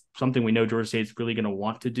 and it's something we know Georgia State's really going to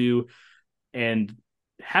want to do, and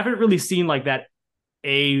haven't really seen like that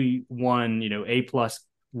A1, A+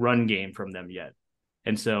 run game from them yet.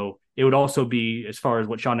 And so it would also be, as far as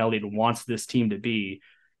what Sean Elliott wants this team to be,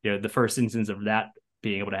 the first instance of that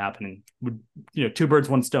being able to happen. And 2 birds,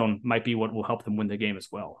 1 stone might be what will help them win the game as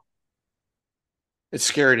well. It's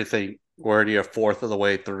scary to think we're already a fourth of the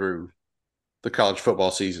way through the college football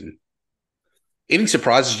season. Any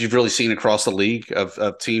surprises you've really seen across the league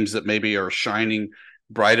of teams that maybe are shining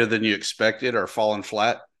brighter than you expected or falling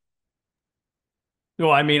flat?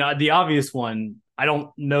 Well, I mean, the obvious one, I don't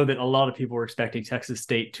know that a lot of people were expecting Texas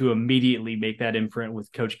State to immediately make that imprint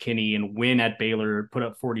with Coach Kinney and win at Baylor, put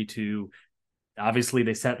up 42. Obviously,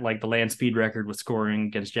 they set like the land speed record with scoring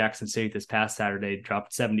against Jackson State this past Saturday,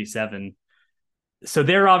 dropped 77. So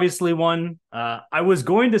they're obviously one. I was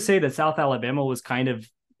going to say that South Alabama was kind of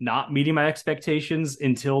not meeting my expectations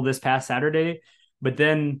until this past Saturday. But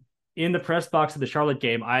then in the press box of the Charlotte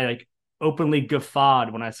game, I openly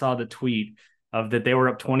guffawed when I saw the tweet of that they were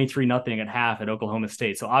up 23-0 at half at Oklahoma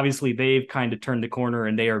State. So obviously they've kind of turned the corner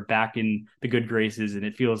and they are back in the good graces. And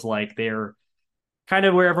it feels like they're kind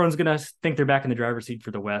of where everyone's going to think they're back in the driver's seat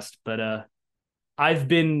for the West. But I've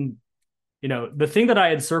been, the thing that I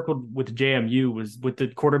had circled with JMU was with the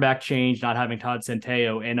quarterback change, not having Todd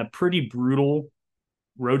Centeio, and a pretty brutal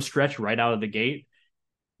road stretch right out of the gate.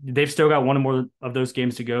 They've still got one more of those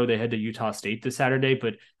games to go. They head to Utah State this Saturday,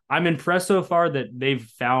 but I'm impressed so far that they've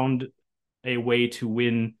found a way to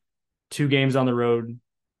win 2 games on the road,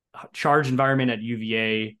 charged environment at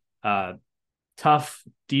UVA, tough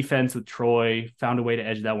defense with Troy, found a way to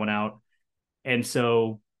edge that one out. And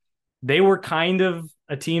so they were kind of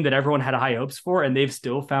a team that everyone had high hopes for, and they've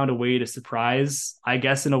still found a way to surprise, I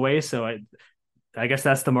guess, in a way. So I guess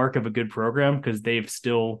that's the mark of a good program, because they've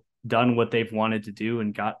still done what they've wanted to do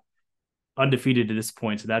and got undefeated to this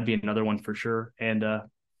point. So that'd be another one for sure. And I'm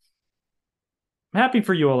happy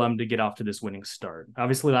for ULM to get off to this winning start.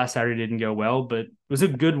 Obviously last Saturday didn't go well, but it was a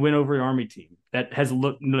good win over an Army team that has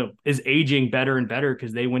is aging better and better,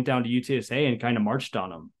 because they went down to UTSA and kind of marched on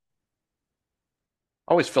them.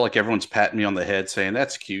 I always feel like everyone's patting me on the head saying,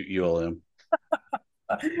 that's cute, ULM.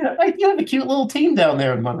 You have a cute little team down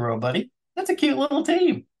there in Monroe, buddy. That's a cute little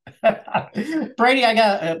team. Brady, I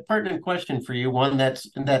got a pertinent question for you, one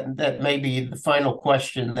that may be the final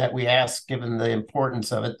question that we ask, given the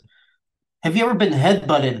importance of it. Have you ever been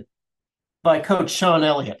headbutted by Coach Sean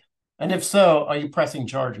Elliott? And if so, are you pressing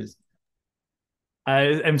charges? I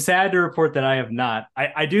am sad to report that I have not.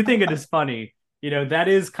 I do think it is funny. That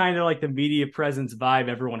is kind of like the media presence vibe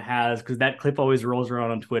everyone has, because that clip always rolls around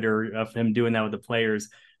on Twitter of him doing that with the players.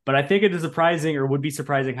 But I think it is surprising, or would be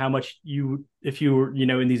surprising, how much if you were,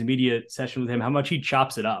 in these media sessions with him, how much he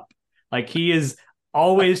chops it up. Like, he is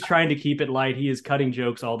always trying to keep it light. He is cutting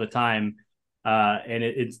jokes all the time. And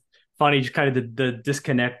it's funny, just kind of the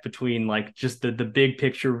disconnect between like just the big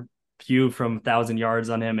picture view from 1,000 yards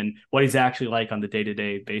on him and what he's actually like on the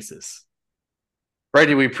day-to-day basis.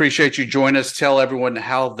 Brady, we appreciate you joining us. Tell everyone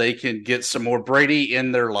how they can get some more Brady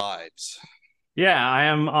in their lives. Yeah, I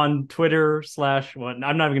am on Twitter / I'm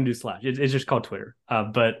not even going to do / it's just called Twitter.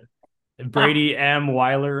 But Brady M.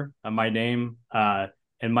 Weiler, my name. And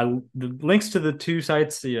the links to the 2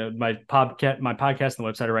 sites, my podcast and the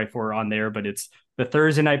website I write for are on there, but it's the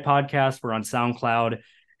Thursday night podcast. We're on SoundCloud,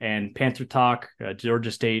 and PantherTalk,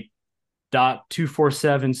 Georgia State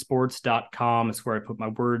 .247sports.com is where I put my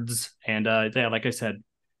words. And like I said,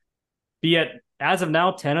 be at as of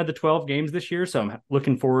now, 10 of the 12 games this year. So I'm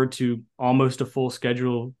looking forward to almost a full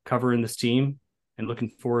schedule covering this team and looking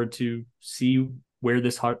forward to see where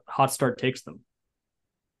this hot start takes them.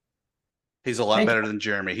 He's a lot better than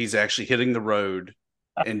Jeremy. He's actually hitting the road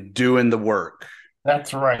and doing the work.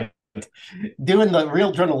 That's right. Doing the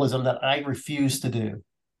real journalism that I refuse to do.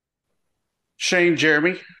 Shane,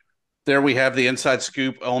 Jeremy, there we have the inside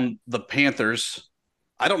scoop on the Panthers.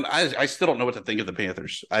 I still don't know what to think of the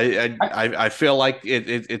Panthers. I feel like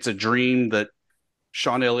it's a dream that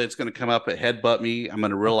Sean Elliott's going to come up and headbutt me. I'm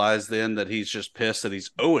going to realize then that he's just pissed that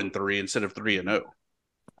he's 0-3 instead of 3-0.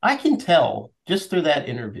 I can tell just through that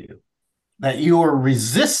interview that you are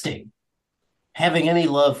resisting having any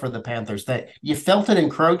love for the Panthers, that you felt it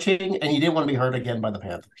encroaching and you didn't want to be hurt again by the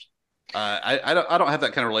Panthers. I don't have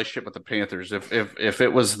that kind of relationship with the Panthers. If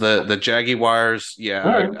it was the Jaguars,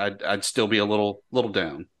 I'd still be a little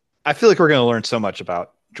down. I feel like we're going to learn so much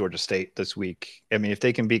about Georgia State this week. I mean, if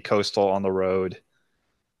they can beat Coastal on the road,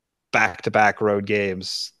 back-to-back road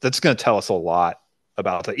games, that's going to tell us a lot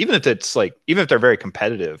about it. Even if they're very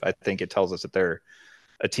competitive, I think it tells us that they're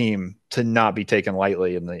a team to not be taken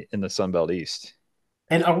lightly in the Sun Belt East.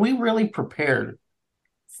 And are we really prepared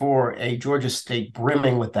for a Georgia State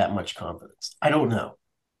brimming with that much confidence? I don't know.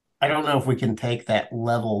 I don't know if we can take that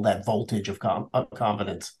level, that voltage of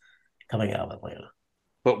confidence coming out of Atlanta.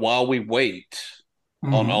 But while we wait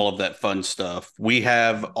on all of that fun stuff, we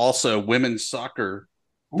have also women's soccer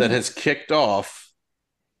that has kicked off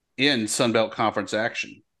in Sun Belt Conference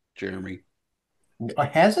action, Jeremy.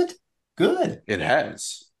 Has it? Good. It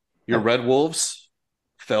has. Your Red Wolves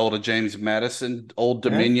fell to James Madison, Old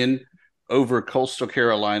Dominion over Coastal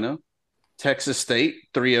Carolina. Texas State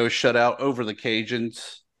 3-0 shutout over the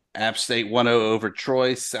Cajuns. App State 1-0 over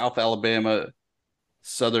Troy. South Alabama,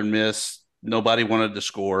 Southern Miss. Nobody wanted to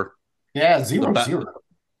score. Yeah, 0-0.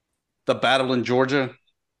 The battle in Georgia,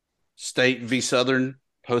 State v. Southern,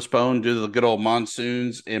 postponed due to the good old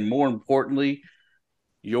monsoons. And more importantly,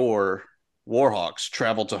 your Warhawks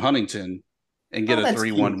travel to Huntington and get a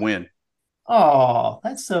 3-1 win. Oh,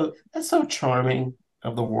 that's so charming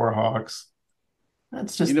of the Warhawks.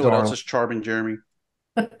 That's just what else is charming, Jeremy?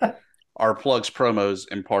 Our plugs, promos,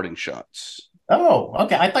 and parting shots. Oh,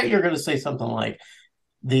 okay. I thought you were going to say something like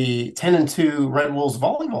the 10-2 Red Wolves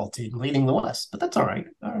volleyball team leading the West, but that's all right.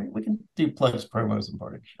 All right, we can do plugs, promos, and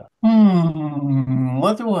parting shot.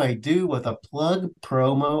 What do I do with a plug,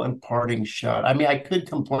 promo, and parting shot? I mean, I could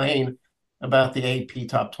complain about the AP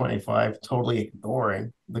Top 25 totally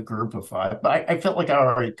ignoring the group of five, but I felt like I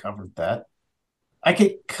already covered that. I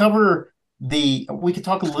could cover we could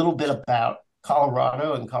talk a little bit about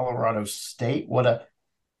Colorado and Colorado State. What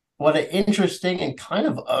an interesting and kind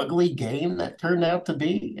of ugly game that turned out to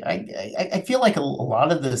be. I feel like a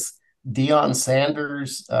lot of this Deion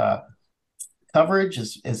Sanders coverage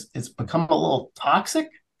is become a little toxic,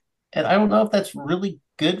 and I don't know if that's really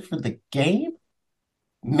good for the game.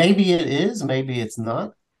 Maybe it is, maybe it's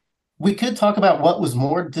not. We could talk about what was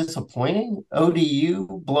more disappointing, ODU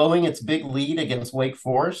blowing its big lead against Wake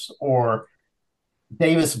Forest, or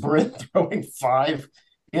Davis Britt throwing 5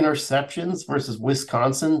 interceptions versus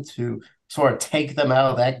Wisconsin to sort of take them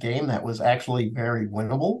out of that game that was actually very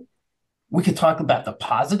winnable. We could talk about the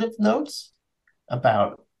positive notes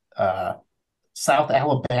about South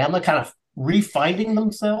Alabama kind of refinding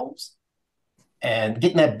themselves and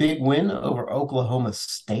getting that big win over Oklahoma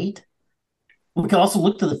State. We can also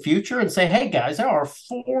look to the future and say, hey, guys, there are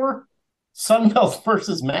 4 Sun Belt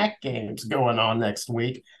versus MAC games going on next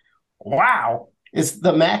week. Wow. Is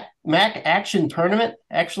the MAC Action Tournament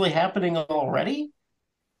actually happening already?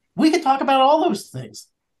 We could talk about all those things.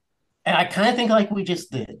 And I kind of think like we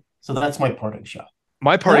just did. So that's my parting shot.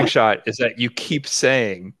 My parting shot is that you keep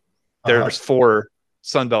saying there's 4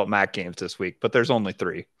 Sun Belt MAC games this week, but there's only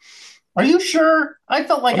 3. Are you sure? I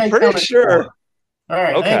felt like I'm pretty sure. 4. All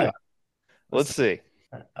right. Okay. Let's see.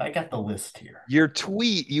 I got the list here. Your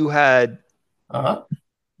tweet, you had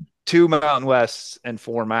 2 Mountain Wests and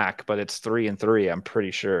 4 MAC, but it's 3 and 3. I'm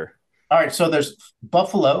pretty sure. All right. So there's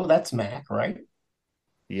Buffalo. That's MAC, right?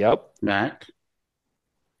 Yep. MAC.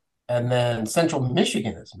 And then Central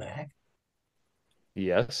Michigan is MAC.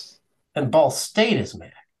 Yes. And Ball State is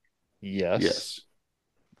MAC. Yes.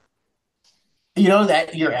 You know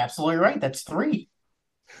that you're absolutely right. That's 3.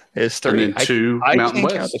 It's 3. And then 2 Mountain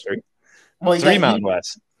West. Count the 3. Well, 3 Mountain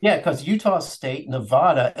West. Yeah, because Utah State,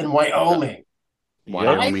 Nevada, and Wyoming.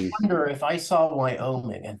 Wyoming. I wonder if I saw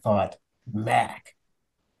Wyoming and thought MAC,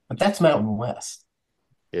 but that's Mountain West.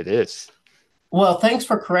 It is. Well, thanks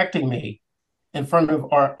for correcting me in front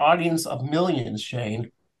of our audience of millions,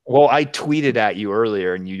 Shane. Well, I tweeted at you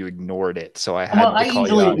earlier and you ignored it, so I had I to call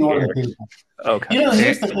usually you out ignore here. the people. Okay.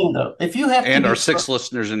 Here's the thing, though. If you have and our 6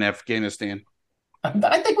 listeners in Afghanistan.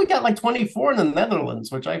 I think we got like 24 in the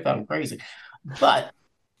Netherlands, which I found crazy. But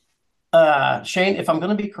Shane, if I'm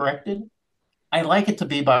going to be corrected, I like it to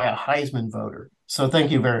be by a Heisman voter. So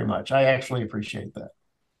thank you very much. I actually appreciate that.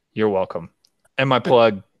 You're welcome. And my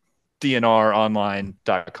plug,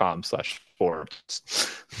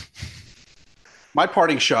 dnronline.com/Forbes. My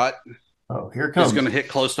parting shot here it comes. is going to hit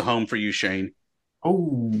close to home for you, Shane.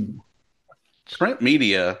 Oh. Print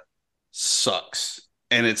media sucks,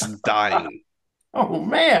 and it's dying. Oh,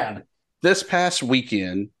 man. This past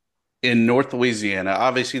weekend in North Louisiana,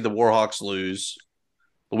 obviously the Warhawks lose.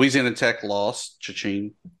 Louisiana Tech lost,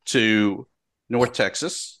 cha-ching, to North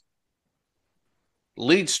Texas.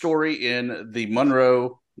 Lead story in the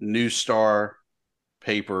Monroe News Star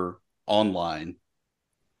paper online.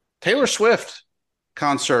 Taylor Swift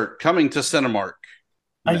concert coming to Cinemark.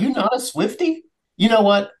 Are you not a Swiftie? You know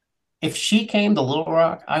what? If she came to Little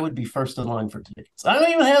Rock, I would be first in line for tickets. I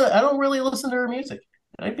don't really listen to her music.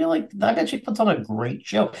 I bet she puts on a great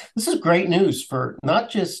show. This is great news for not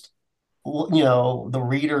just the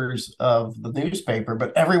readers of the newspaper,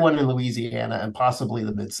 but everyone in Louisiana and possibly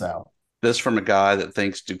the Mid-South. This from a guy that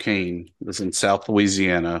thinks Duquesne is in South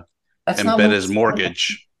Louisiana and bet his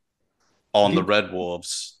mortgage on the Red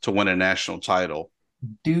Wolves to win a national title.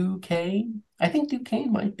 Duquesne? I think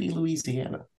Duquesne might be Louisiana.